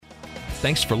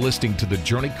Thanks for listening to the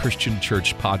Journey Christian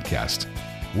Church podcast.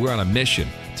 We're on a mission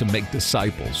to make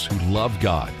disciples who love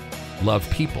God, love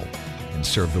people, and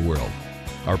serve the world.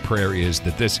 Our prayer is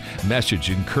that this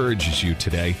message encourages you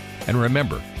today. And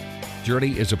remember,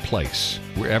 Journey is a place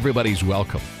where everybody's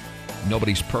welcome,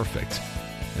 nobody's perfect,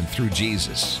 and through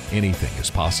Jesus, anything is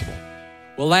possible.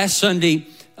 Well, last Sunday,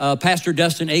 Pastor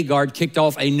Dustin Agard kicked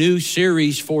off a new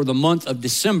series for the month of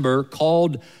December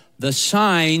called The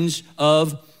Signs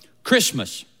of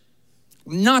Christmas.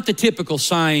 Not the typical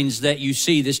signs that you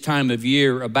see this time of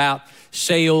year about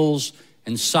sales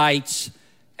and sights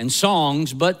and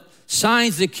songs, but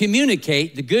signs that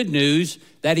communicate the good news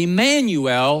that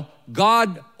Emmanuel,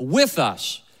 God with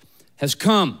us, has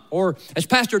come. Or as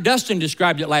Pastor Dustin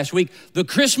described it last week, the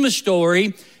Christmas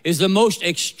story is the most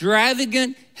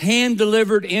extravagant,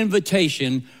 hand-delivered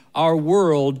invitation our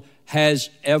world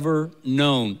has ever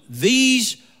known.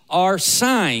 These are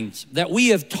signs that we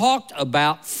have talked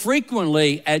about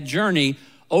frequently at Journey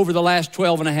over the last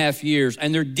 12 and a half years,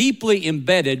 and they're deeply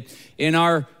embedded in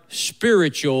our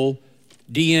spiritual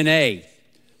DNA.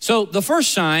 So the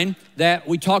first sign that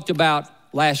we talked about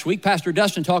last week, Pastor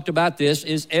Dustin talked about this,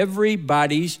 is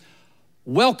everybody's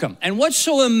welcome. And what's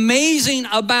so amazing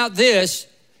about this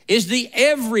is the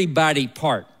everybody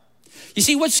part. You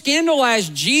see, what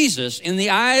scandalized Jesus in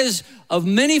the eyes of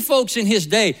many folks in his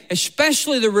day,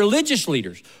 especially the religious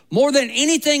leaders, more than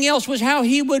anything else, was how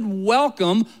he would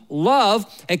welcome, love,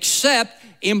 accept,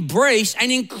 embrace,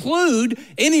 and include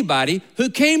anybody who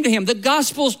came to him. The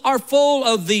Gospels are full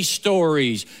of these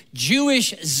stories.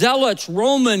 Jewish zealots,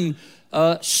 Roman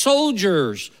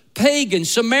soldiers, pagans,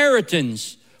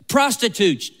 Samaritans,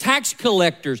 prostitutes, tax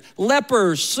collectors,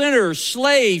 lepers, sinners,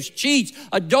 slaves, cheats,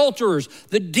 adulterers,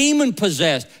 the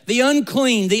demon-possessed, the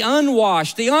unclean, the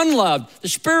unwashed, the unloved, the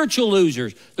spiritual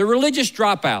losers, the religious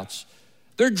dropouts.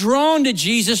 They're drawn to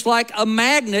Jesus like a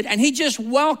magnet, and he just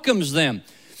welcomes them.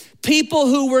 People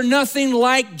who were nothing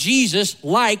like Jesus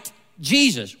liked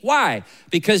Jesus. Why?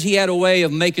 Because he had a way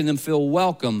of making them feel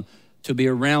welcome to be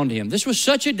around him. This was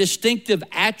such a distinctive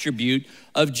attribute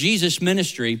of Jesus'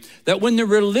 ministry that when the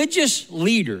religious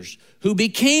leaders who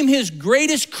became his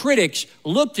greatest critics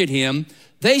looked at him,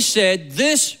 they said,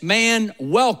 "This man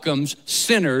welcomes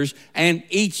sinners and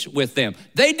eats with them."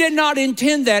 They did not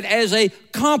intend that as a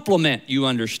compliment, you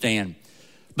understand.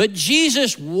 But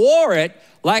Jesus wore it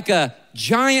like a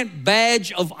giant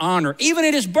badge of honor, even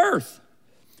at his birth.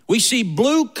 We see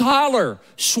blue-collar,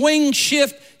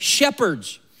 swing-shift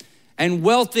shepherds and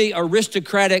wealthy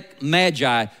aristocratic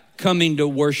magi coming to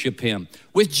worship him.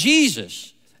 With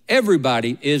Jesus,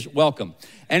 everybody is welcome.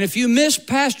 And if you missed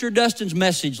Pastor Dustin's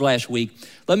message last week,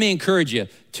 let me encourage you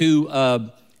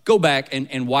to go back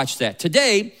and watch that.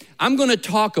 Today, I'm going to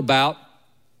talk about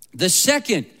the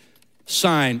second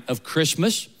sign of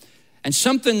Christmas and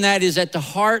something that is at the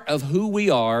heart of who we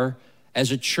are as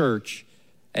a church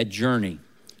at Journey.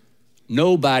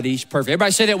 Nobody's perfect.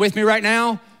 Everybody say that with me right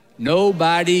now?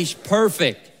 Nobody's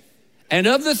perfect. And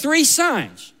of the three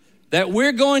signs that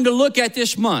we're going to look at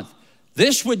this month,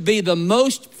 this would be the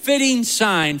most fitting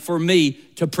sign for me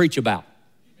to preach about.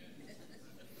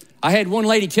 I had one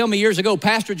lady tell me years ago,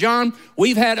 "Pastor John,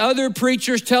 we've had other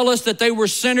preachers tell us that they were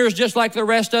sinners just like the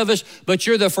rest of us, but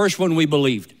you're the first one we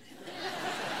believed."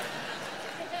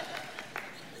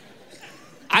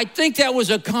 I think that was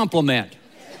a compliment.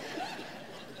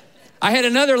 I had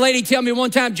another lady tell me one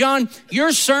time, "John,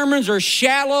 your sermons are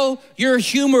shallow, your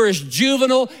humor is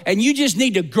juvenile, and you just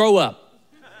need to grow up."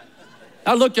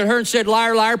 I looked at her and said,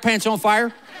 "Liar, liar, pants on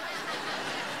fire."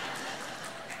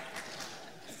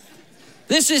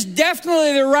 This is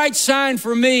definitely the right sign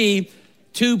for me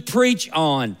to preach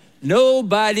on.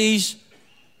 Nobody's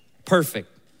perfect.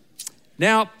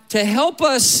 Now, to help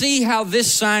us see how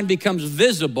this sign becomes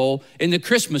visible in the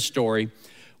Christmas story,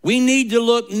 we need to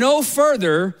look no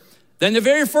further than the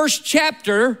very first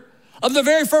chapter of the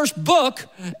very first book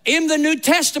in the New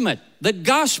Testament, the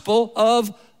Gospel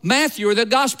of Matthew, or the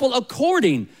Gospel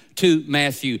according to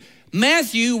Matthew.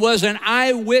 Matthew was an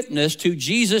eyewitness to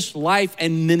Jesus' life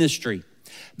and ministry.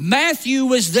 Matthew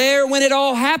was there when it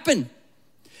all happened.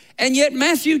 And yet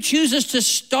Matthew chooses to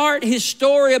start his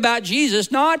story about Jesus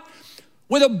not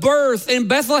with a birth in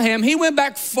Bethlehem. He went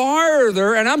back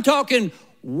farther, and I'm talking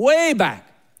way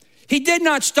back. He did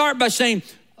not start by saying,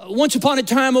 "Once upon a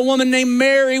time, a woman named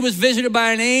Mary was visited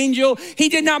by an angel." He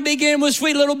did not begin with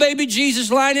sweet little baby Jesus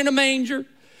lying in a manger.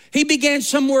 He began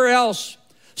somewhere else,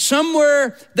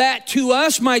 somewhere that to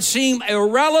us might seem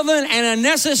irrelevant and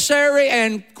unnecessary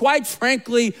and, quite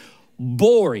frankly,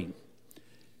 boring.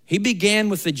 He began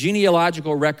with the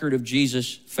genealogical record of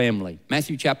Jesus' family.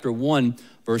 Matthew chapter 1,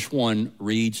 verse 1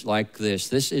 reads like this.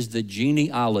 This is the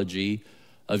genealogy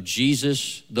of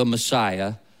Jesus, the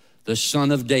Messiah, the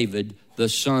son of David, the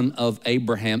son of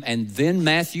Abraham. And then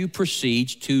Matthew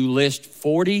proceeds to list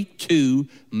 42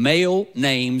 male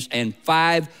names and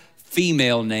 5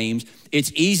 female names.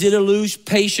 It's easy to lose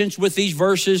patience with these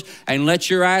verses and let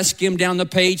your eyes skim down the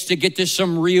page to get to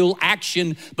some real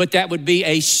action, but that would be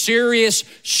a serious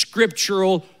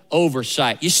scriptural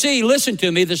oversight. You see, listen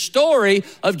to me, the story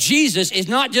of Jesus is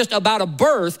not just about a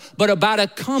birth, but about a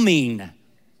coming.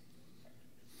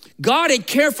 God had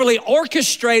carefully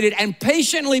orchestrated and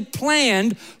patiently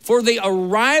planned for the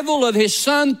arrival of his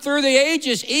son through the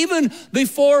ages, even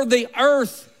before the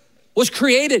earth was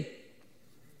created.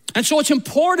 And so it's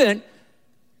important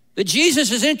that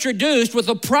Jesus is introduced with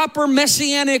the proper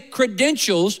messianic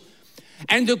credentials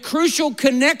and the crucial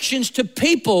connections to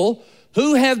people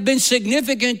who have been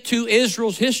significant to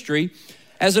Israel's history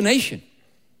as a nation.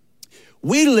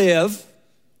 We live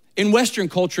in Western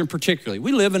culture in particular,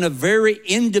 we live in a very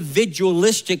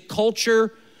individualistic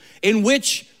culture in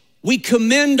which we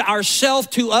commend ourselves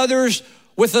to others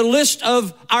with a list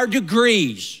of our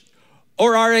degrees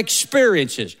or our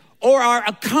experiences or our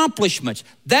accomplishments.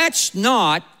 That's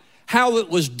not how it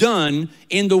was done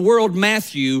in the world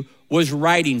Matthew was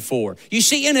writing for. You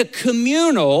see, in a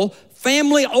communal,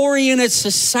 family-oriented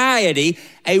society,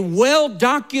 a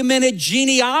well-documented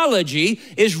genealogy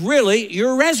is really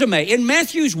your resume. In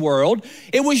Matthew's world,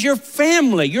 it was your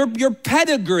family, your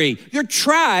pedigree, your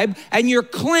tribe, and your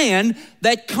clan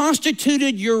that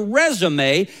constituted your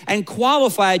resume and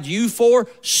qualified you for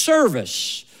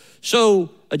service. So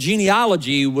a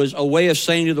genealogy was a way of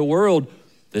saying to the world,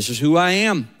 this is who I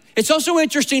am. It's also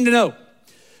interesting to note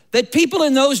that people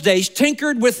in those days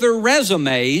tinkered with their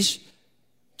resumes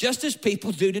just as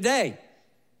people do today.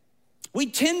 We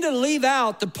tend to leave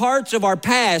out the parts of our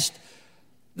past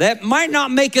that might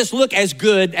not make us look as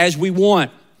good as we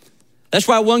want. That's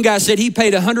why one guy said he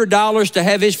paid $100 to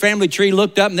have his family tree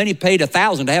looked up, and then he paid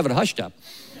 $1,000 to have it hushed up.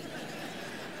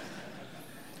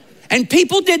 And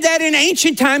people did that in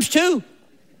ancient times too.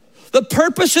 The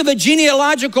purpose of a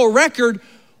genealogical record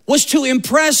was to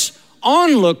impress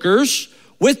onlookers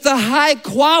with the high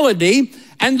quality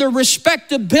and the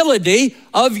respectability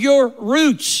of your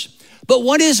roots. But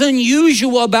what is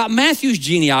unusual about Matthew's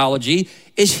genealogy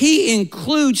is he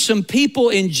includes some people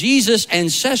in Jesus'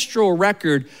 ancestral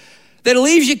record that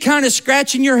leaves you kind of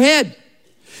scratching your head.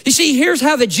 You see, here's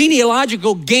how the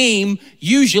genealogical game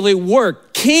usually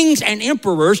worked. Kings and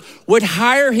emperors would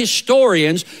hire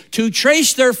historians to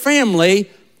trace their family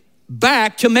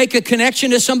back to make a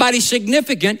connection to somebody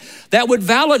significant that would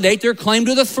validate their claim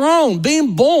to the throne.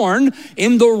 Being born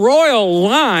in the royal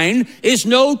line is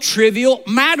no trivial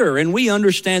matter, and we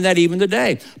understand that even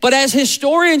today. But as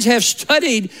historians have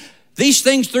studied these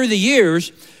things through the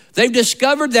years, they've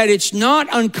discovered that it's not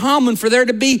uncommon for there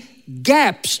to be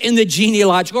gaps in the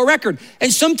genealogical record,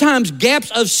 and sometimes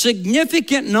gaps of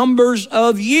significant numbers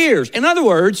of years. In other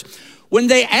words, when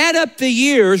they add up the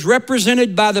years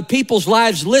represented by the people's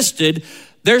lives listed,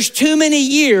 there's too many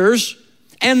years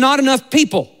and not enough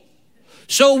people.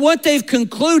 So what they've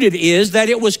concluded is that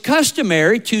it was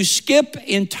customary to skip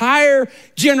entire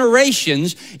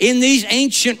generations in these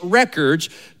ancient records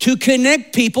to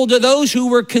connect people to those who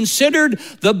were considered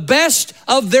the best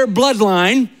of their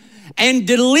bloodline and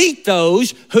delete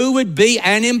those who would be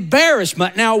an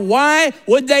embarrassment. Now, why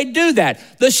would they do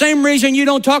that? The same reason you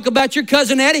don't talk about your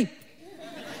cousin Eddie.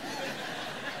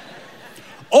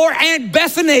 Or Aunt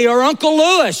Bethany or Uncle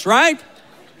Lewis, right?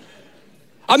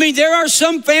 I mean, there are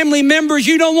some family members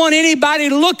you don't want anybody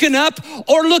looking up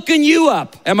or looking you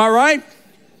up. Am I right?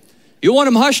 You want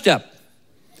them hushed up.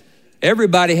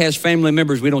 Everybody has family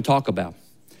members we don't talk about.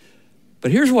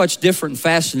 But here's what's different and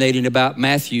fascinating about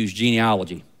Matthew's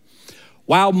genealogy.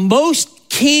 While most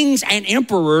kings and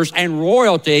emperors and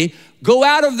royalty go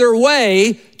out of their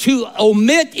way to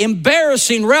omit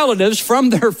embarrassing relatives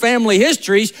from their family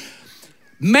histories,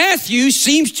 Matthew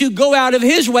seems to go out of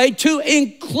his way to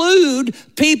include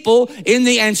people in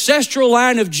the ancestral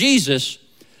line of Jesus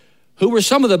who were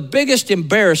some of the biggest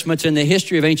embarrassments in the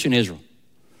history of ancient Israel.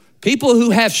 People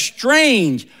who have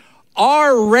strange,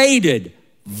 R-rated,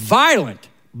 violent,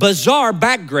 bizarre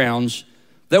backgrounds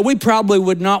that we probably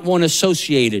would not want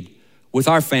associated with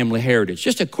our family heritage.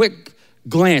 Just a quick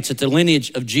glance at the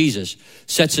lineage of Jesus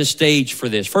sets a stage for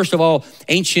this. First of all,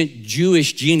 ancient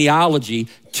Jewish genealogy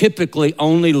typically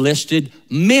only listed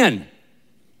men.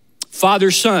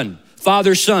 Father, son,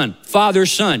 father, son, father,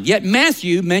 son. Yet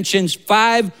Matthew mentions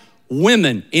 5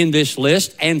 women in this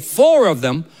list, and 4 of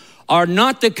them are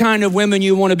not the kind of women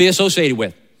you want to be associated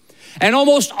with. And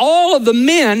almost all of the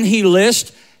men he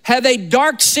lists have a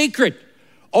dark secret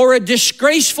or a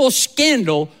disgraceful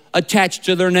scandal attached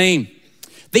to their name.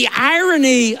 The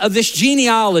irony of this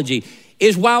genealogy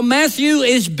is while Matthew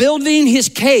is building his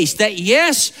case that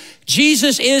yes,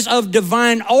 Jesus is of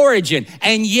divine origin,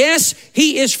 and yes,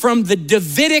 he is from the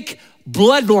Davidic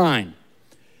bloodline,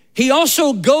 he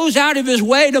also goes out of his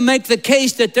way to make the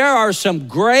case that there are some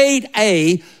grade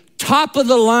A, top of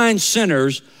the line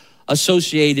sinners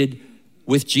associated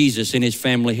with Jesus in his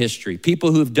family history.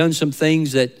 People who have done some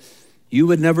things that you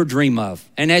would never dream of.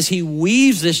 And as he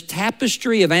weaves this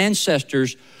tapestry of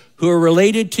ancestors who are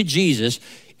related to Jesus,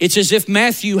 it's as if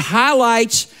Matthew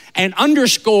highlights and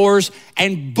underscores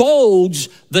and bolds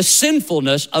the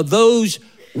sinfulness of those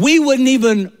we wouldn't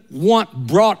even want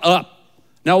brought up.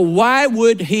 Now, why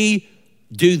would he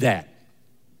do that?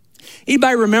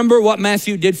 Anybody remember what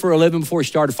Matthew did for a living before he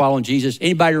started following Jesus?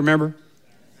 Anybody remember?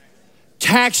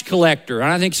 Tax collector.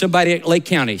 And I think somebody at Lake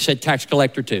County said tax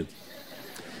collector too.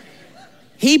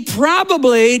 He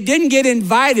probably didn't get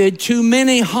invited to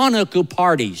many Hanukkah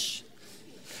parties.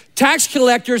 Tax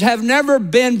collectors have never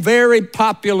been very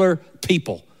popular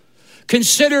people.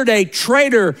 Considered a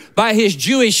traitor by his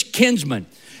Jewish kinsmen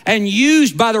and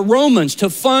used by the Romans to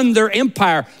fund their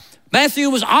empire, Matthew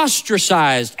was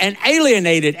ostracized and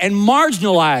alienated and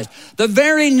marginalized. The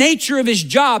very nature of his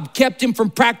job kept him from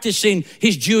practicing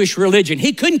his Jewish religion.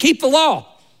 He couldn't keep the law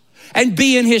and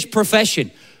be in his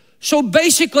profession. So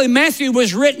basically, Matthew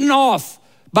was written off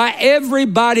by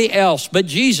everybody else. But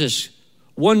Jesus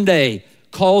one day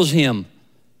calls him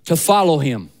to follow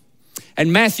him.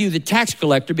 And Matthew, the tax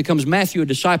collector, becomes Matthew, a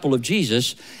disciple of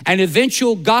Jesus, an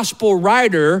eventual gospel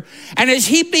writer. And as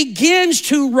he begins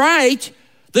to write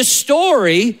the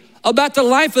story about the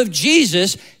life of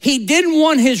Jesus, he didn't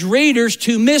want his readers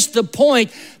to miss the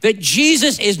point that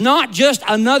Jesus is not just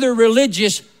another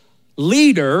religious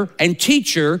leader and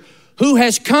teacher who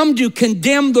has come to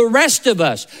condemn the rest of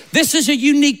us. This is a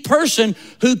unique person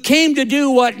who came to do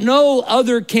what no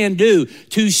other can do,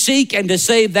 to seek and to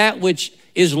save that which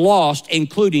is lost,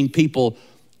 including people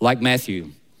like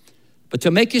Matthew. But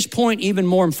to make his point even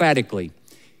more emphatically,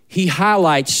 he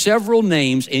highlights several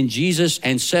names in Jesus'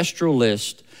 ancestral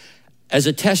list as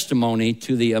a testimony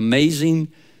to the amazing,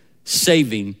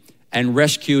 saving, and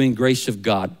rescuing grace of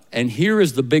God. And here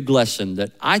is the big lesson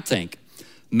that I think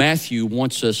Matthew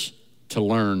wants us to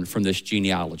learn from this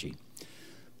genealogy.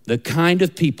 The kind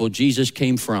of people Jesus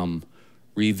came from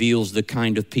reveals the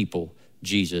kind of people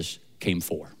Jesus came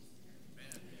for.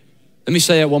 Let me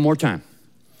say that one more time.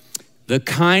 The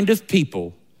kind of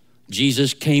people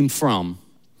Jesus came from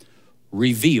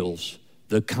reveals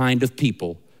the kind of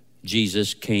people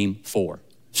Jesus came for.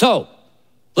 So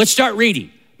let's start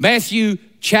reading. Matthew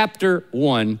chapter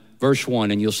 1, verse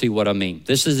 1, and you'll see what I mean.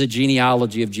 This is the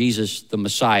genealogy of Jesus, the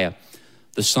Messiah,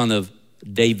 the son of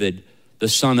David, the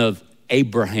son of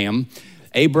Abraham.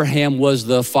 Abraham was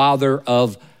the father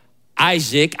of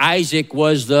Isaac. Isaac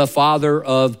was the father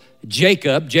of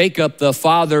Jacob. Jacob, the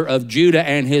father of Judah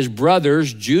and his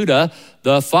brothers. Judah,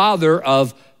 the father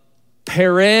of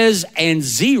Perez and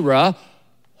Zerah,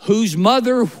 whose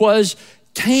mother was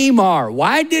Tamar.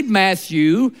 Why did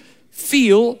Matthew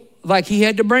feel like he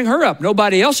had to bring her up?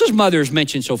 Nobody else's mother is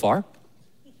mentioned so far.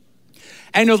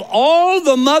 And of all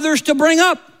the mothers to bring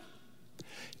up,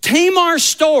 Tamar's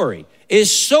story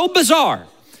is so bizarre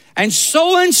and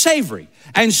so unsavory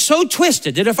and so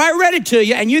twisted that if I read it to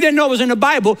you and you didn't know it was in the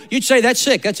Bible, you'd say, that's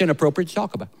sick, that's inappropriate to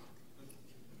talk about.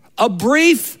 A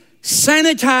brief,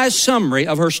 sanitized summary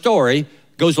of her story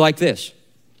goes like this.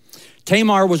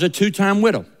 Tamar was a two-time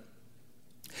widow,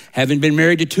 having been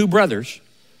married to two brothers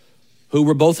who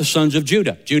were both the sons of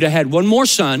Judah. Judah had one more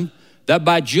son that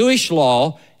by Jewish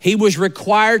law, he was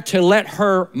required to let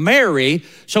her marry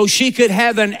so she could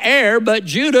have an heir, but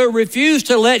Judah refused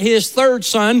to let his third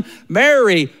son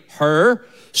marry her.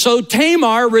 So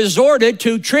Tamar resorted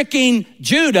to tricking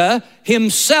Judah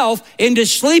himself into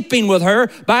sleeping with her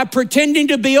by pretending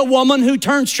to be a woman who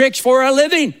turns tricks for a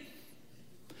living.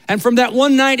 And from that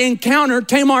one night encounter,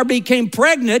 Tamar became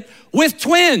pregnant with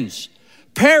twins,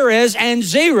 Perez and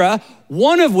Zerah,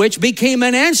 one of which became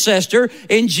an ancestor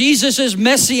in Jesus's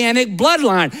messianic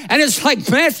bloodline. And it's like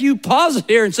Matthew pauses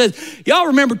here and says, y'all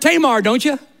remember Tamar, don't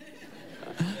you?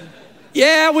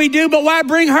 Yeah, we do, but why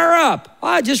bring her up?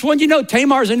 Well, I just want you to know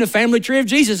Tamar's in the family tree of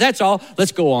Jesus, that's all.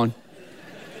 Let's go on.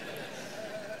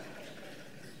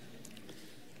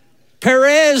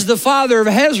 Perez, the father of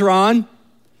Hezron.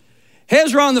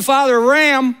 Hezron, the father of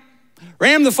Ram.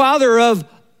 Ram, the father of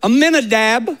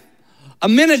Amminadab.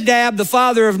 Amminadab, the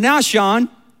father of Nahshon.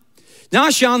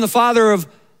 Nahshon, the father of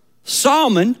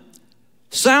Salmon.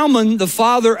 Salmon, the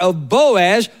father of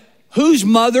Boaz. whose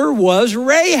mother was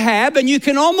Rahab. And you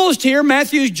can almost hear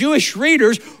Matthew's Jewish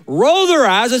readers roll their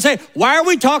eyes and say, why are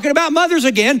we talking about mothers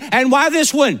again? And why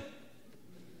this one?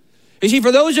 You see,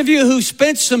 for those of you who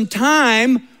spent some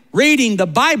time reading the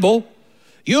Bible,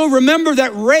 you'll remember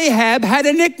that Rahab had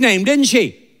a nickname, didn't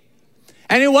she?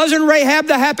 And it wasn't Rahab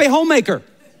the happy homemaker.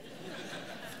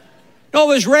 No,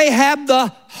 it was Rahab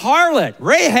the harlot.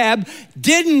 Rahab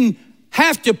didn't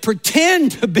have to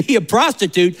pretend to be a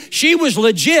prostitute. She was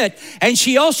legit, and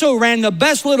she also ran the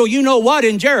best little you-know-what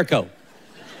in Jericho.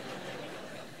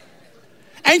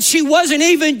 And she wasn't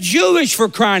even Jewish, for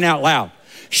crying out loud.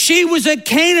 She was a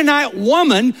Canaanite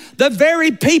woman, the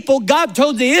very people God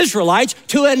told the Israelites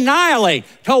to annihilate,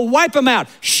 to wipe them out.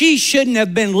 She shouldn't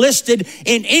have been listed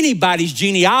in anybody's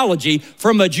genealogy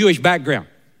from a Jewish background.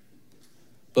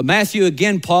 But Matthew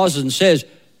again pauses and says,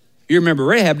 you remember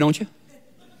Rahab, don't you?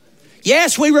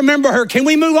 Yes, we remember her. Can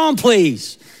we move on,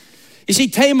 please? You see,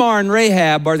 Tamar and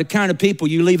Rahab are the kind of people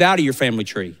you leave out of your family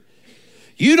tree.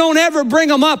 You don't ever bring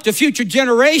them up to future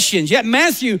generations. Yet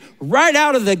Matthew, right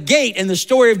out of the gate in the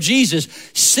story of Jesus,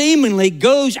 seemingly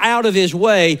goes out of his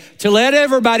way to let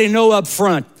everybody know up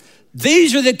front,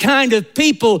 these are the kind of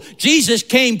people Jesus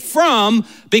came from,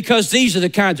 because these are the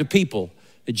kinds of people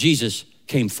that Jesus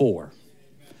came for.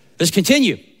 Let's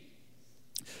continue.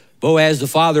 Boaz, the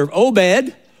father of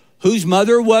Obed, whose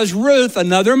mother was Ruth,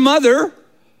 another mother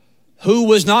who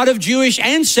was not of Jewish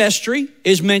ancestry,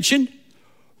 is mentioned.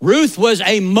 Ruth was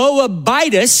a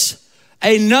Moabitess,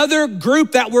 another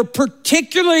group that were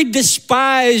particularly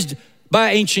despised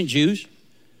by ancient Jews.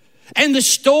 And the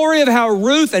story of how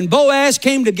Ruth and Boaz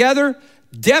came together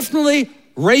definitely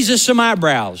raises some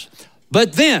eyebrows.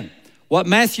 But then what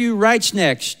Matthew writes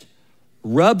next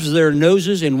rubs their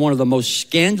noses in one of the most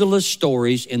scandalous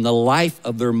stories in the life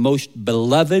of their most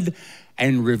beloved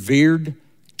and revered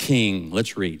king.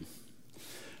 Let's read.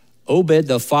 Obed,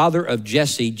 the father of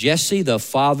Jesse, Jesse, the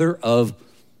father of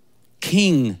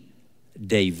King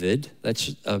David.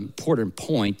 That's an important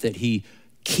point, that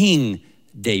King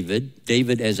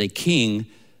David as a king,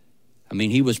 I mean,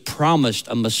 he was promised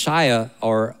a Messiah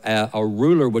or a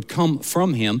ruler would come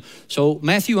from him. So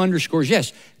Matthew underscores,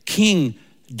 yes, King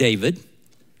David.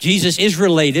 Jesus is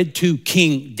related to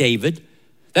King David.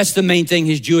 That's the main thing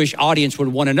his Jewish audience would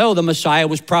want to know. The Messiah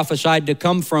was prophesied to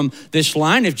come from this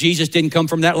line. If Jesus didn't come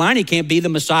from that line, he can't be the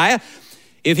Messiah.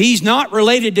 If he's not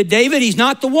related to David, he's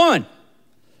not the one.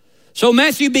 So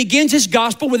Matthew begins his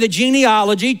gospel with a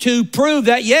genealogy to prove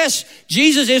that, yes,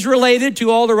 Jesus is related to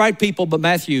all the right people, but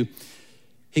Matthew,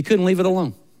 he couldn't leave it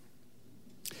alone.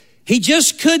 He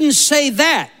just couldn't say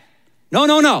that.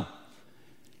 No.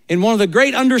 In one of the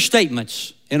great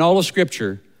understatements in all of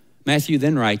Scripture, Matthew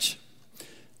then writes,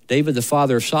 David, the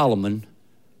father of Solomon,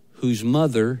 whose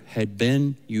mother had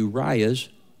been Uriah's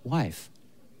wife.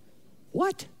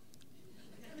 What?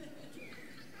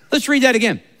 Let's read that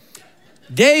again.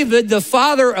 David, the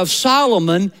father of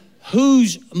Solomon,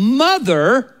 whose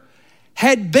mother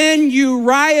had been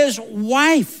Uriah's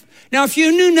wife. Now, if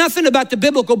you knew nothing about the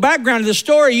biblical background of the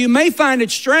story, you may find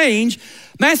it strange.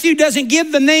 Matthew doesn't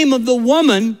give the name of the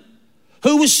woman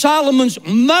who was Solomon's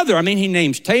mother. I mean, he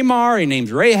names Tamar, he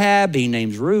names Rahab, he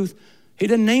names Ruth. He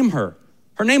didn't name her.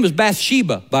 Her name was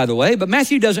Bathsheba, by the way, but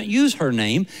Matthew doesn't use her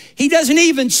name. He doesn't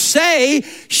even say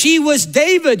she was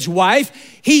David's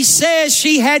wife. He says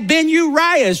she had been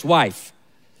Uriah's wife.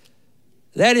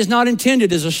 That is not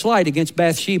intended as a slight against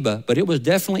Bathsheba, but it was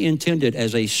definitely intended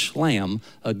as a slam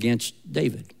against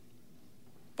David.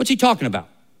 What's he talking about?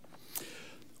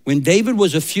 When David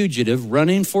was a fugitive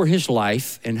running for his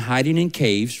life and hiding in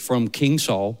caves from King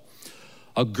Saul,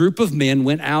 a group of men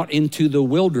went out into the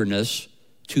wilderness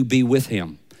to be with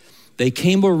him. They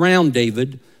came around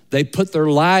David. They put their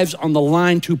lives on the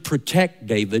line to protect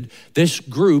David. This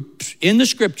group in the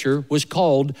scripture was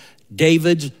called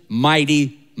David's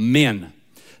mighty men.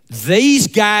 These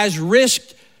guys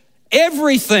risked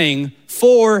everything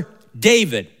for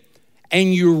David.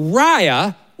 And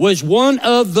Uriah was one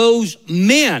of those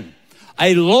men,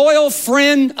 a loyal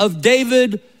friend of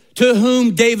David to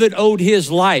whom David owed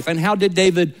his life. And how did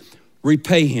David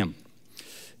repay him?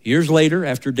 Years later,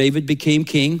 after David became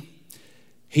king,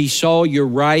 he saw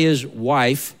Uriah's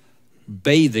wife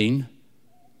bathing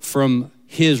from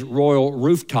his royal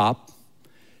rooftop.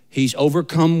 He's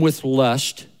overcome with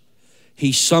lust.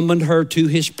 He summoned her to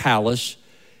his palace.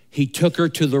 He took her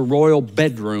to the royal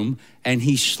bedroom and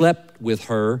he slept with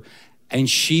her, and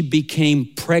she became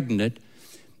pregnant.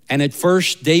 And at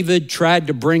first, David tried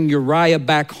to bring Uriah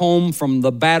back home from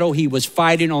the battle he was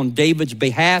fighting on David's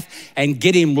behalf and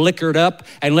get him liquored up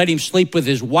and let him sleep with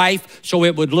his wife so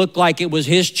it would look like it was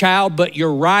his child. But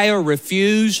Uriah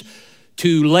refused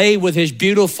to lay with his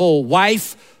beautiful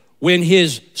wife when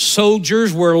his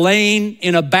soldiers were laying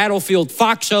in a battlefield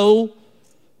foxhole.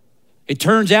 It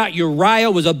turns out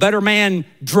Uriah was a better man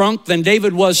drunk than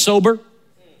David was sober.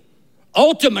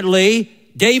 Ultimately,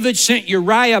 David sent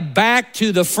Uriah back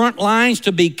to the front lines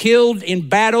to be killed in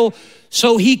battle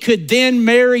so he could then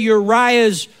marry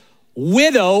Uriah's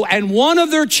widow, and one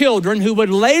of their children who would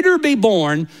later be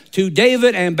born to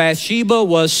David and Bathsheba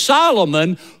was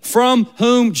Solomon, from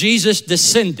whom Jesus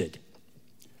descended.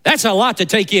 That's a lot to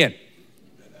take in.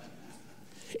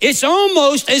 It's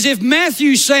almost as if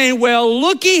Matthew's saying, well,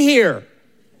 looky here.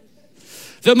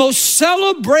 The most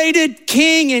celebrated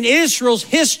king in Israel's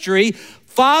history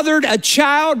fathered a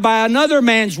child by another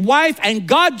man's wife, and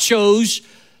God chose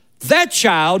that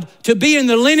child to be in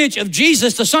the lineage of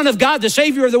Jesus, the Son of God, the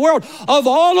Savior of the world. Of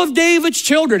all of David's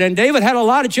children, and David had a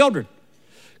lot of children,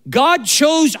 God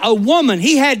chose a woman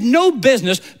he had no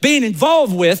business being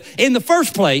involved with in the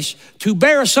first place to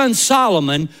bear a son,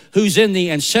 Solomon, who's in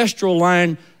the ancestral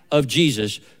line of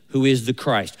Jesus, who is the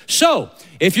Christ. So,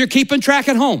 if you're keeping track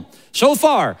at home, so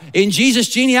far in Jesus'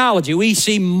 genealogy, we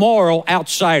see moral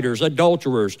outsiders,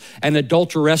 adulterers and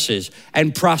adulteresses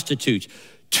and prostitutes.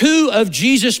 Two of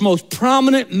Jesus' most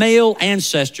prominent male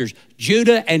ancestors,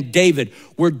 Judah and David,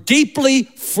 were deeply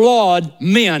flawed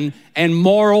men and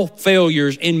moral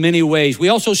failures in many ways. We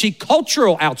also see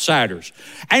cultural outsiders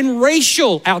and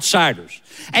racial outsiders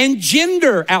and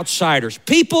gender outsiders,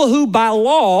 people who by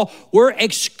law were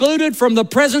excluded from the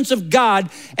presence of God,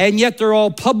 and yet they're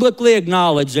all publicly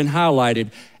acknowledged and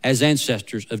highlighted as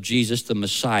ancestors of Jesus the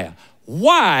Messiah.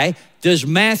 Why does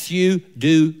Matthew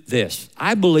do this?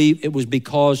 I believe it was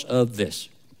because of this.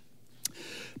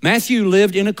 Matthew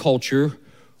lived in a culture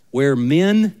where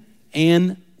men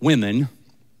and women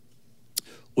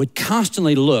would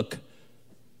constantly look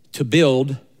to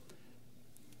build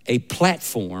a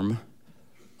platform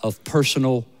of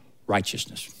personal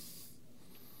righteousness.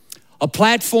 A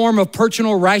platform of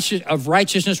personal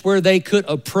righteousness where they could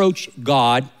approach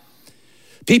God.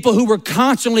 People who were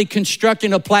constantly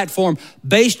constructing a platform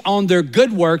based on their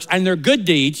good works and their good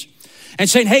deeds and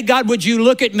saying, hey, God, would you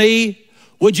look at me?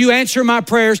 Would you answer my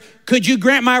prayers? Could you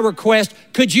grant my request?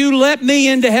 Could you let me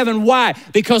into heaven? Why?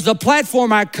 Because the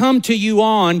platform I come to you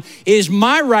on is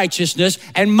my righteousness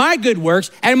and my good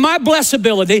works and my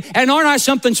blessability, and aren't I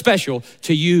something special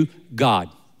to you, God?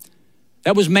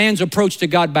 That was man's approach to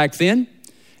God back then.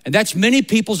 And that's many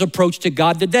people's approach to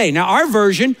God today. Now, our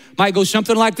version might go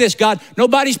something like this. God,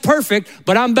 nobody's perfect,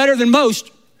 but I'm better than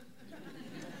most.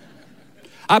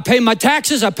 I pay my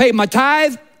taxes, I pay my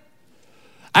tithe.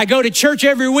 I go to church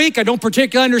every week. I don't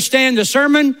particularly understand the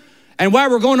sermon and why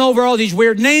we're going over all these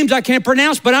weird names I can't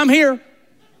pronounce, but I'm here.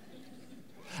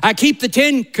 I keep the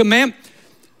 10 commandments,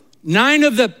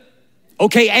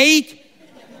 8.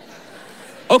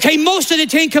 Okay, most of the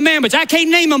 10 commandments. I can't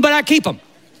name them, but I keep them.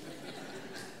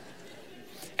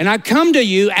 And I come to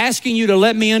you asking you to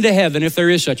let me into heaven, if there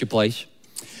is such a place,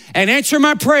 and answer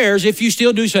my prayers, if you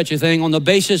still do such a thing, on the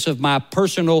basis of my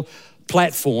personal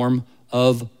platform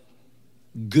of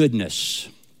goodness.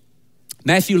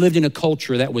 Matthew lived in a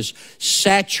culture that was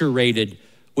saturated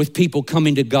with people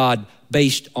coming to God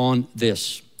based on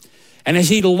this. And as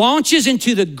he launches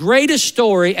into the greatest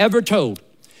story ever told,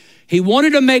 he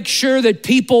wanted to make sure that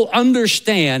people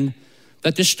understand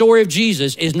that the story of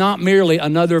Jesus is not merely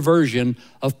another version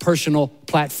of personal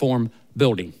platform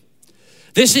building.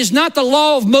 This is not the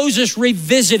law of Moses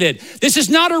revisited. This is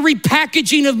not a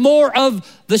repackaging of more of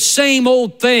the same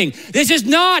old thing. This is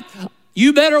not,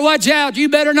 you better watch out, you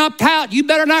better not pout, you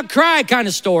better not cry kind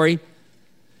of story.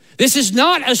 This is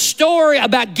not a story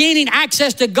about gaining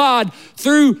access to God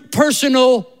through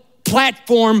personal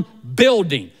platform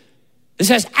building. This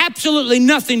has absolutely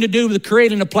nothing to do with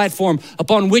creating a platform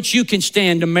upon which you can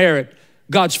stand to merit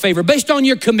God's favor based on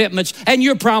your commitments and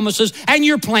your promises and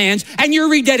your plans and your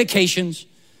rededications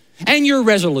and your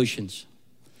resolutions.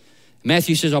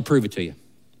 Matthew says, I'll prove it to you.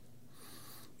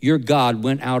 Your God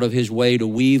went out of his way to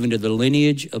weave into the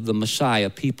lineage of the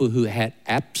Messiah people who had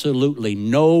absolutely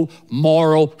no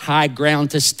moral high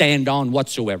ground to stand on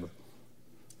whatsoever.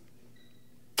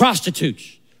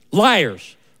 Prostitutes,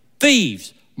 liars,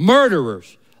 thieves,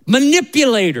 murderers,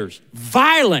 manipulators,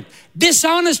 violent,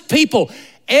 dishonest people.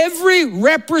 Every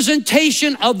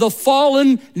representation of the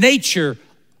fallen nature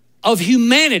of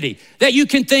humanity that you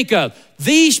can think of.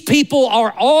 These people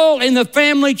are all in the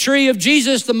family tree of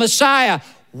Jesus, the Messiah.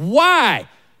 Why?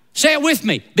 Say it with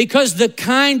me. Because the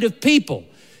kind of people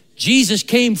Jesus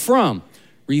came from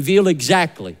reveal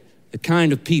exactly the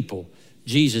kind of people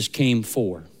Jesus came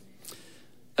for.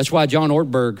 That's why John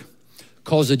Ortberg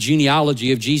calls the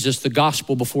genealogy of Jesus the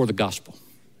gospel before the gospel.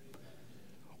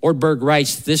 Ortberg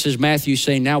writes, this is Matthew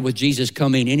saying, now with Jesus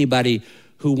coming, anybody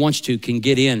who wants to can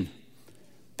get in,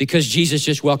 because Jesus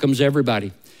just welcomes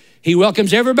everybody. He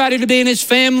welcomes everybody to be in his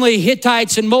family,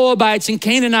 Hittites and Moabites and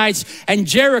Canaanites and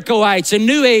Jerichoites and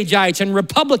New Ageites and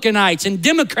Republicanites and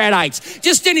Democratites,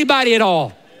 just anybody at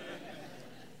all.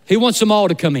 He wants them all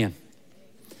to come in.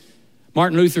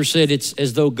 Martin Luther said it's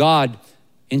as though God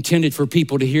intended for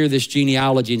people to hear this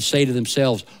genealogy and say to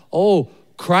themselves, oh,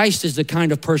 Christ is the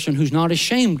kind of person who's not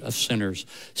ashamed of sinners.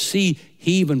 See,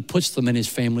 he even puts them in his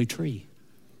family tree.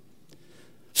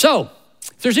 So,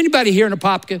 if there's anybody here in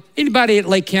Apopka, anybody at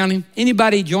Lake County,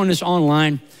 anybody joining us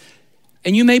online,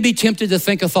 and you may be tempted to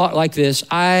think a thought like this,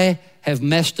 I have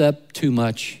messed up too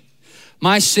much.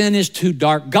 My sin is too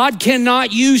dark. God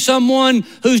cannot use someone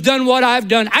who's done what I've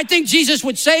done. I think Jesus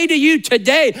would say to you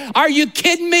today, are you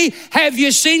kidding me? Have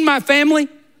you seen my family?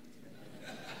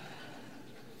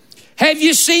 Have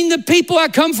you seen the people I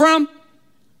come from?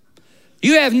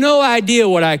 You have no idea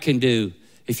what I can do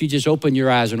if you just open your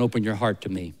eyes and open your heart to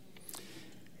me.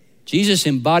 Jesus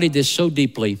embodied this so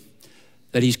deeply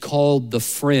that he's called the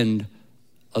friend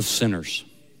of sinners.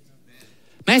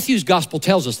 Matthew's gospel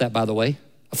tells us that, by the way,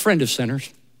 a friend of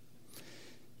sinners.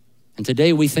 And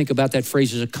today we think about that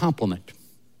phrase as a compliment.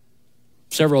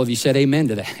 Several of you said amen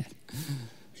to that.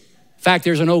 In fact,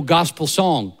 there's an old gospel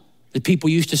song that people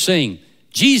used to sing.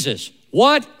 Jesus,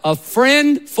 what a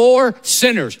friend for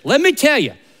sinners. Let me tell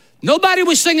you, nobody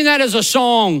was singing that as a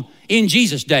song in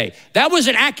Jesus' day. That was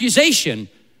an accusation,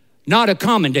 not a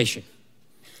commendation.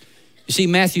 You see,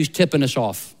 Matthew's tipping us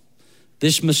off.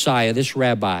 This Messiah, this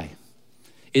rabbi,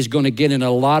 is going to get in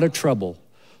a lot of trouble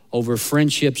over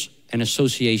friendships and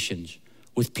associations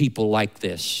with people like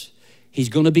this. He's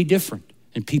going to be different,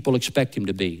 and people expect him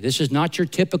to be. This is not your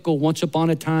typical once upon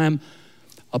a time,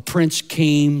 a prince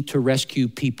came to rescue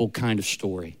people kind of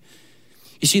story.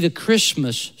 You see, the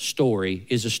Christmas story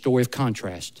is a story of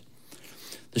contrast.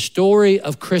 The story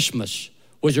of Christmas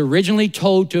was originally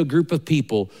told to a group of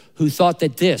people who thought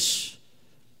that this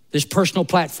personal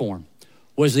platform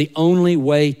was the only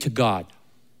way to God.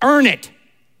 Earn it.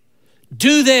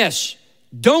 Do this.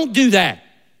 Don't do that.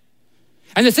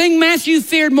 And the thing Matthew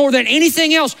feared more than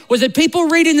anything else was that people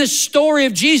reading this story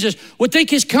of Jesus would think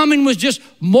his coming was just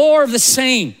more of the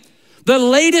same. The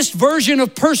latest version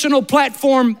of personal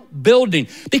platform building,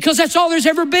 because that's all there's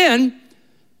ever been,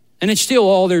 and it's still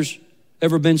all there's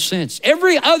ever been since.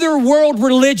 Every other world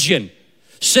religion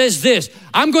says this: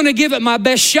 I'm going to give it my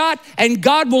best shot, and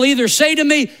God will either say to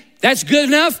me, that's good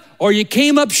enough, or you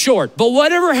came up short. But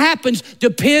whatever happens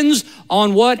depends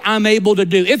on what I'm able to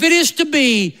do. If it is to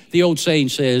be, the old saying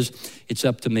says, it's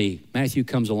up to me. Matthew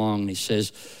comes along and he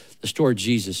says, the story of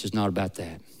Jesus is not about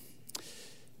that.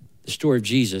 The story of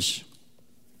Jesus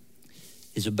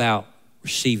is about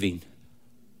receiving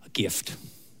a gift.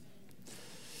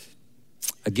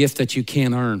 A gift that you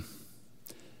can't earn,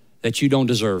 that you don't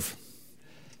deserve,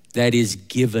 that is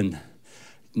given,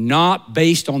 not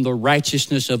based on the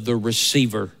righteousness of the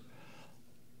receiver,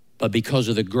 but because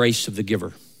of the grace of the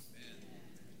giver.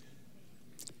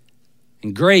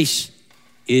 And grace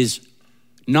is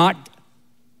not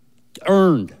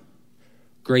earned.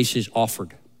 Grace is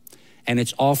offered. And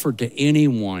it's offered to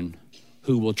anyone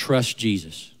who will trust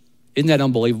Jesus. Isn't that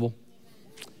unbelievable?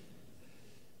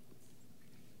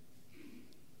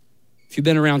 If you've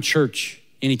been around church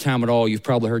any time at all, you've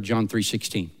probably heard John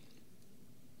 3:16.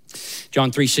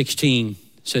 John 3:16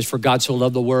 says, for God so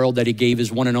loved the world that he gave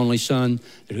his one and only son,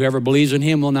 that whoever believes in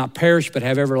him will not perish but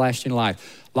have everlasting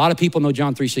life. A lot of people know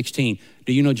John 3:16.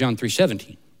 Do you know John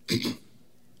 3:17?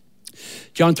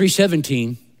 John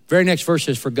 3:17, very next verse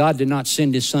says, for God did not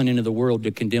send his son into the world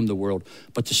to condemn the world,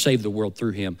 but to save the world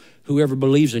through him. Whoever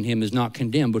believes in him is not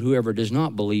condemned, but whoever does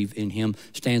not believe in him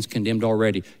stands condemned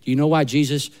already. Do you know why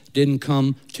Jesus didn't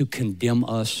come to condemn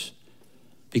us?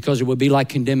 Because it would be like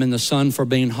condemning the sun for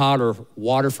being hot or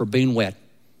water for being wet.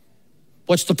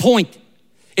 What's the point?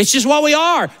 It's just what we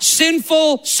are.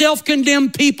 Sinful,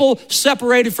 self-condemned people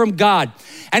separated from God.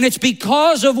 And it's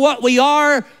because of what we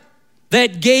are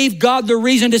that gave God the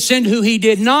reason to send who he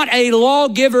did. Not a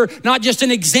lawgiver, not just an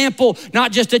example,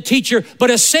 not just a teacher, but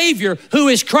a Savior who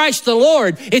is Christ the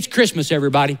Lord. It's Christmas,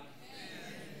 everybody.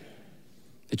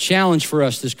 The challenge for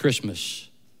us this Christmas,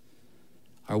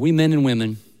 are we men and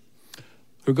women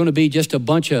who are going to be just a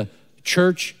bunch of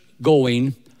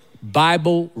church-going,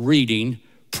 Bible-reading,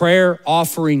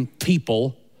 prayer-offering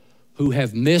people who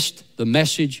have missed the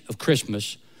message of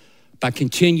Christmas by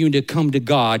continuing to come to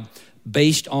God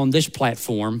based on this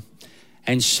platform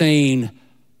and saying,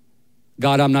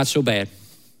 God, I'm not so bad.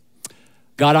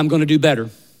 God, I'm going to do better.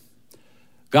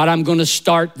 God, I'm going to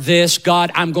start this.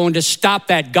 God, I'm going to stop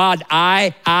that. God,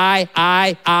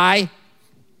 I.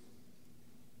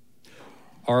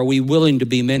 Or are we willing to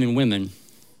be men and women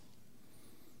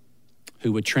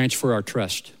who would transfer our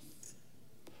trust?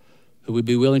 Who would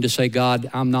be willing to say, God,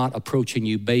 I'm not approaching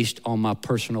you based on my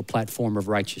personal platform of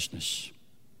righteousness.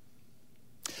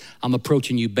 I'm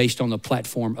approaching you based on the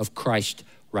platform of Christ's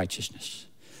righteousness.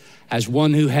 As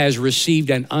one who has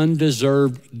received an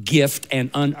undeserved gift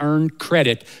and unearned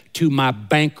credit to my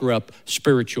bankrupt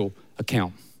spiritual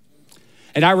account.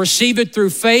 And I receive it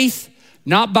through faith,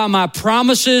 not by my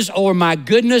promises or my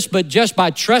goodness, but just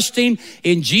by trusting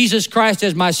in Jesus Christ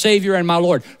as my Savior and my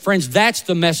Lord. Friends, that's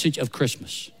the message of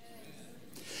Christmas.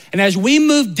 And as we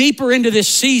move deeper into this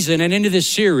season and into this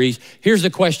series, here's the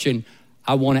question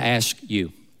I want to ask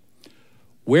you.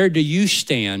 Where do you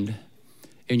stand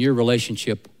in your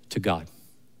relationship to God?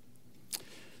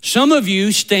 Some of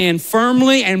you stand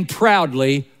firmly and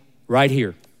proudly right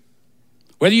here,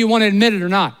 whether you want to admit it or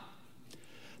not.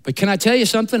 But can I tell you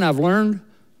something I've learned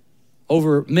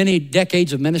over many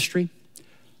decades of ministry?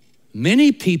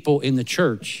 Many people in the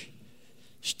church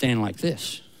stand like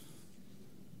this.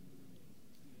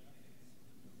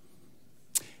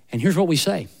 And here's what we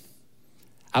say.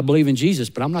 I believe in Jesus,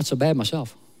 but I'm not so bad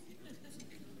myself.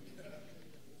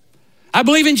 I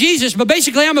believe in Jesus, but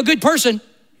basically I'm a good person.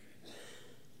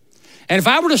 And if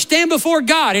I were to stand before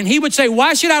God and he would say,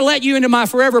 why should I let you into my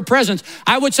forever presence?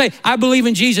 I would say, I believe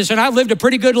in Jesus and I've lived a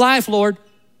pretty good life, Lord.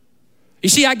 You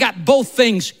see, I got both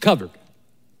things covered.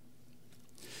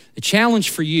 The challenge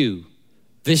for you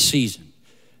this season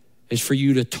is for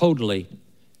you to totally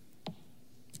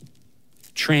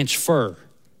transfer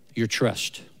your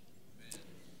trust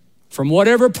from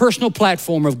whatever personal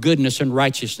platform of goodness and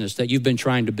righteousness that you've been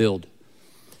trying to build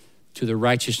to the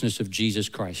righteousness of Jesus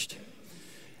Christ.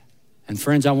 And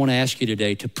friends, I want to ask you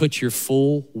today to put your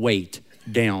full weight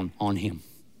down on him.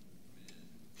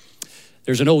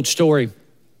 There's an old story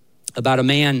about a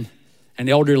man, an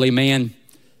elderly man,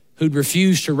 who'd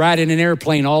refused to ride in an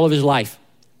airplane all of his life.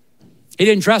 He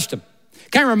didn't trust him.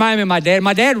 Kind of remind me of my dad.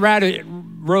 My dad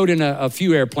rode in a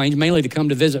few airplanes, mainly to come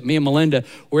to visit me and Melinda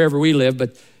wherever we live,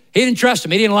 but he didn't trust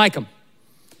him. He didn't like him.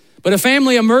 But a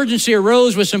family emergency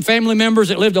arose with some family members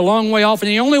that lived a long way off,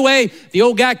 and the only way the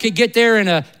old guy could get there in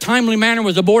a timely manner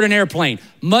was aboard an airplane.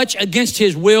 Much against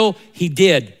his will, he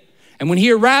did. And when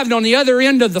he arrived on the other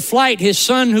end of the flight, his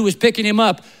son who was picking him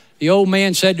up, the old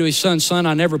man said to his son, son,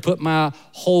 I never put my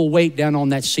whole weight down on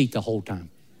that seat the whole time.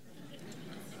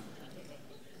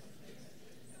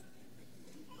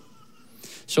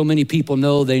 So many people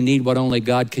know they need what only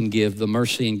God can give, the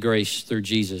mercy and grace through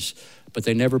Jesus, but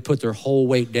they never put their whole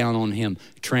weight down on him,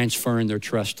 transferring their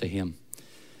trust to him.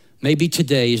 Maybe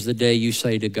today is the day you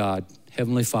say to God,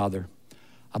 Heavenly Father,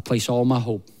 I place all my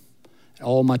hope,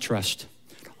 all my trust,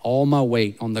 all my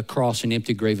weight on the cross and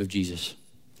empty grave of Jesus.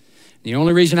 The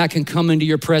only reason I can come into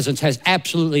your presence has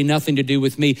absolutely nothing to do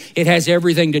with me. It has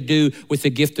everything to do with the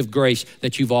gift of grace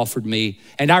that you've offered me.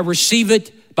 And I receive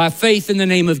it by faith in the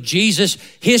name of Jesus.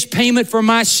 His payment for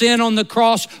my sin on the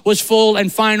cross was full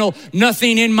and final.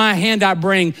 Nothing in my hand I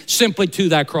bring, simply to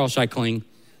thy cross I cling.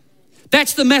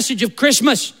 That's the message of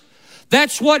Christmas.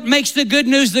 That's what makes the good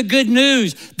news the good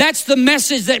news. That's the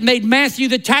message that made Matthew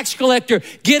the tax collector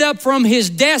get up from his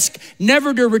desk,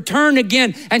 never to return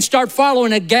again, and start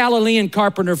following a Galilean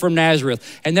carpenter from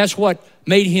Nazareth. And that's what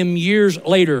made him years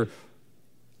later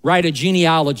write a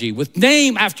genealogy with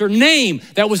name after name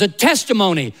that was a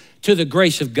testimony to the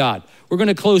grace of God. We're going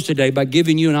to close today by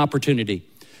giving you an opportunity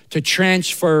to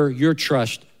transfer your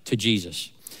trust to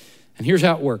Jesus. And here's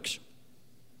how it works.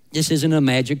 This isn't a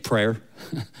magic prayer.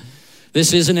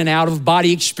 This isn't an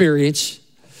out-of-body experience.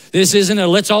 This isn't a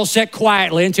let's all sit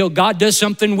quietly until God does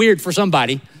something weird for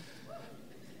somebody.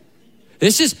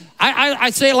 This is,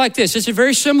 I say it like this. This is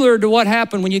very similar to what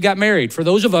happened when you got married, for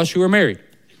those of us who are married.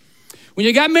 When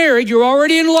you got married, you're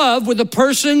already in love with the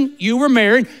person you were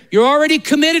married. You're already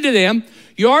committed to them.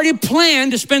 You already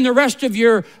planned to spend the rest of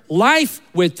your life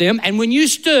with them. And when you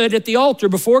stood at the altar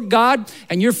before God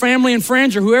and your family and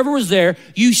friends or whoever was there,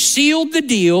 you sealed the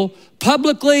deal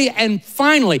publicly and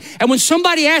finally. And when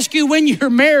somebody asks you when you're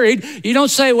married, you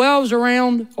don't say, well, I was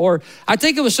around, or I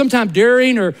think it was sometime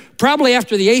during, or probably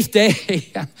after the 8th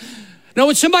day. No,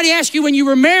 when somebody asks you when you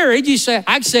were married,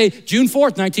 I'd say June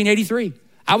 4th, 1983.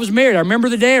 I was married. I remember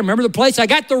the day. I remember the place. I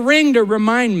got the ring to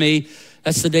remind me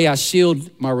that's the day I sealed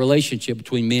my relationship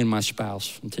between me and my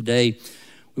spouse. And today,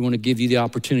 we want to give you the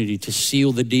opportunity to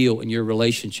seal the deal in your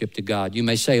relationship to God. You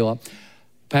may say, well,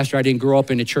 Pastor, I didn't grow up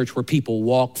in a church where people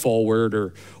walk forward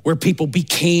or where people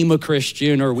became a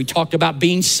Christian or we talked about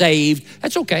being saved.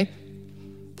 That's okay.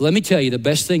 But let me tell you, the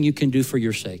best thing you can do for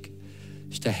your sake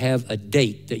is to have a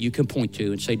date that you can point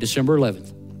to and say, December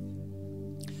 11th.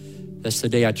 That's the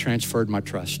day I transferred my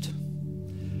trust.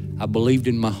 I believed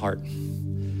in my heart.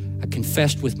 I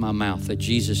confessed with my mouth that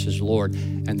Jesus is Lord.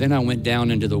 And then I went down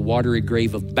into the watery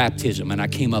grave of baptism and I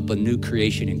came up a new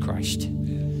creation in Christ.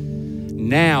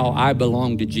 Now I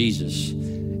belong to Jesus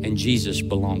and Jesus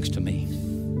belongs to me.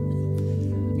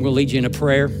 I'm going to lead you in a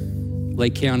prayer.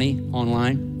 Lake County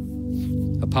online.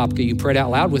 Apopka, you prayed out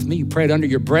loud with me. You prayed under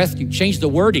your breath. You changed the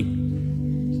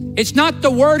wording. It's not the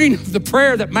wording of the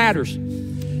prayer that matters.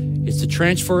 It's the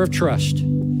transfer of trust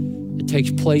that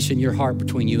takes place in your heart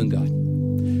between you and God.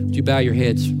 Would you bow your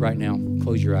heads right now?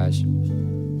 Close your eyes.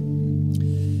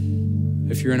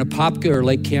 If you're in Apopka or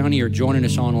Lake County or joining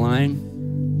us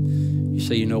online, you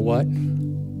say, you know what?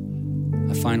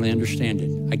 I finally understand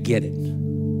it. I get it.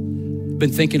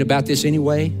 Been thinking about this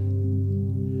anyway.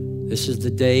 This is the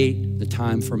day, the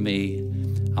time for me.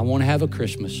 I want to have a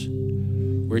Christmas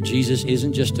where Jesus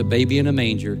isn't just a baby in a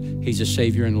manger. He's a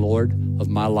Savior and Lord of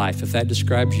my life. If that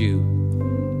describes you,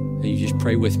 then you just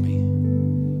pray with me.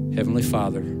 Heavenly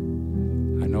Father,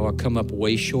 I know I come up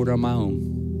way short on my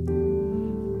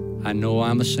own. I know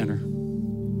I'm a sinner.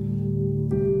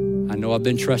 I know I've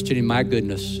been trusting in my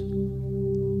goodness,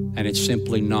 and it's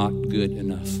simply not good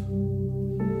enough.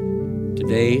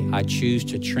 Today, I choose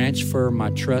to transfer my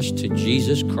trust to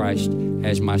Jesus Christ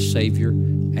as my Savior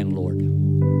and Lord.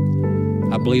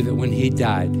 I believe that when He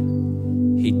died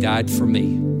for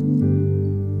me,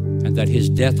 and that His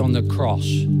death on the cross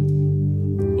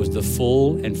was the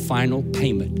full and final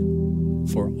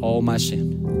payment for all my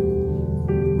sin.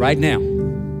 Right now,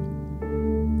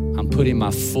 I'm putting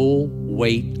my full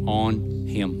weight on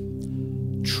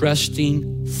Him,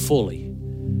 trusting fully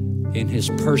in His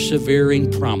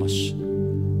persevering promise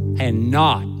and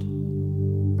not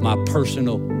my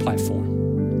personal platform.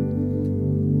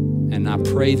 And I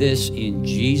pray this in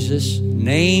Jesus'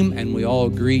 name, and we all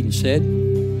agreed and said,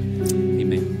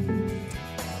 amen.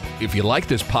 If you like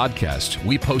this podcast,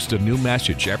 we post a new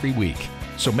message every week.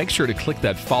 So make sure to click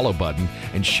that follow button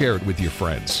and share it with your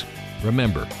friends.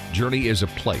 Remember, Journey is a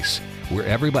place where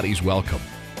everybody's welcome,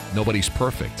 nobody's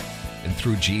perfect, and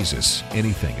through Jesus,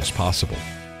 anything is possible.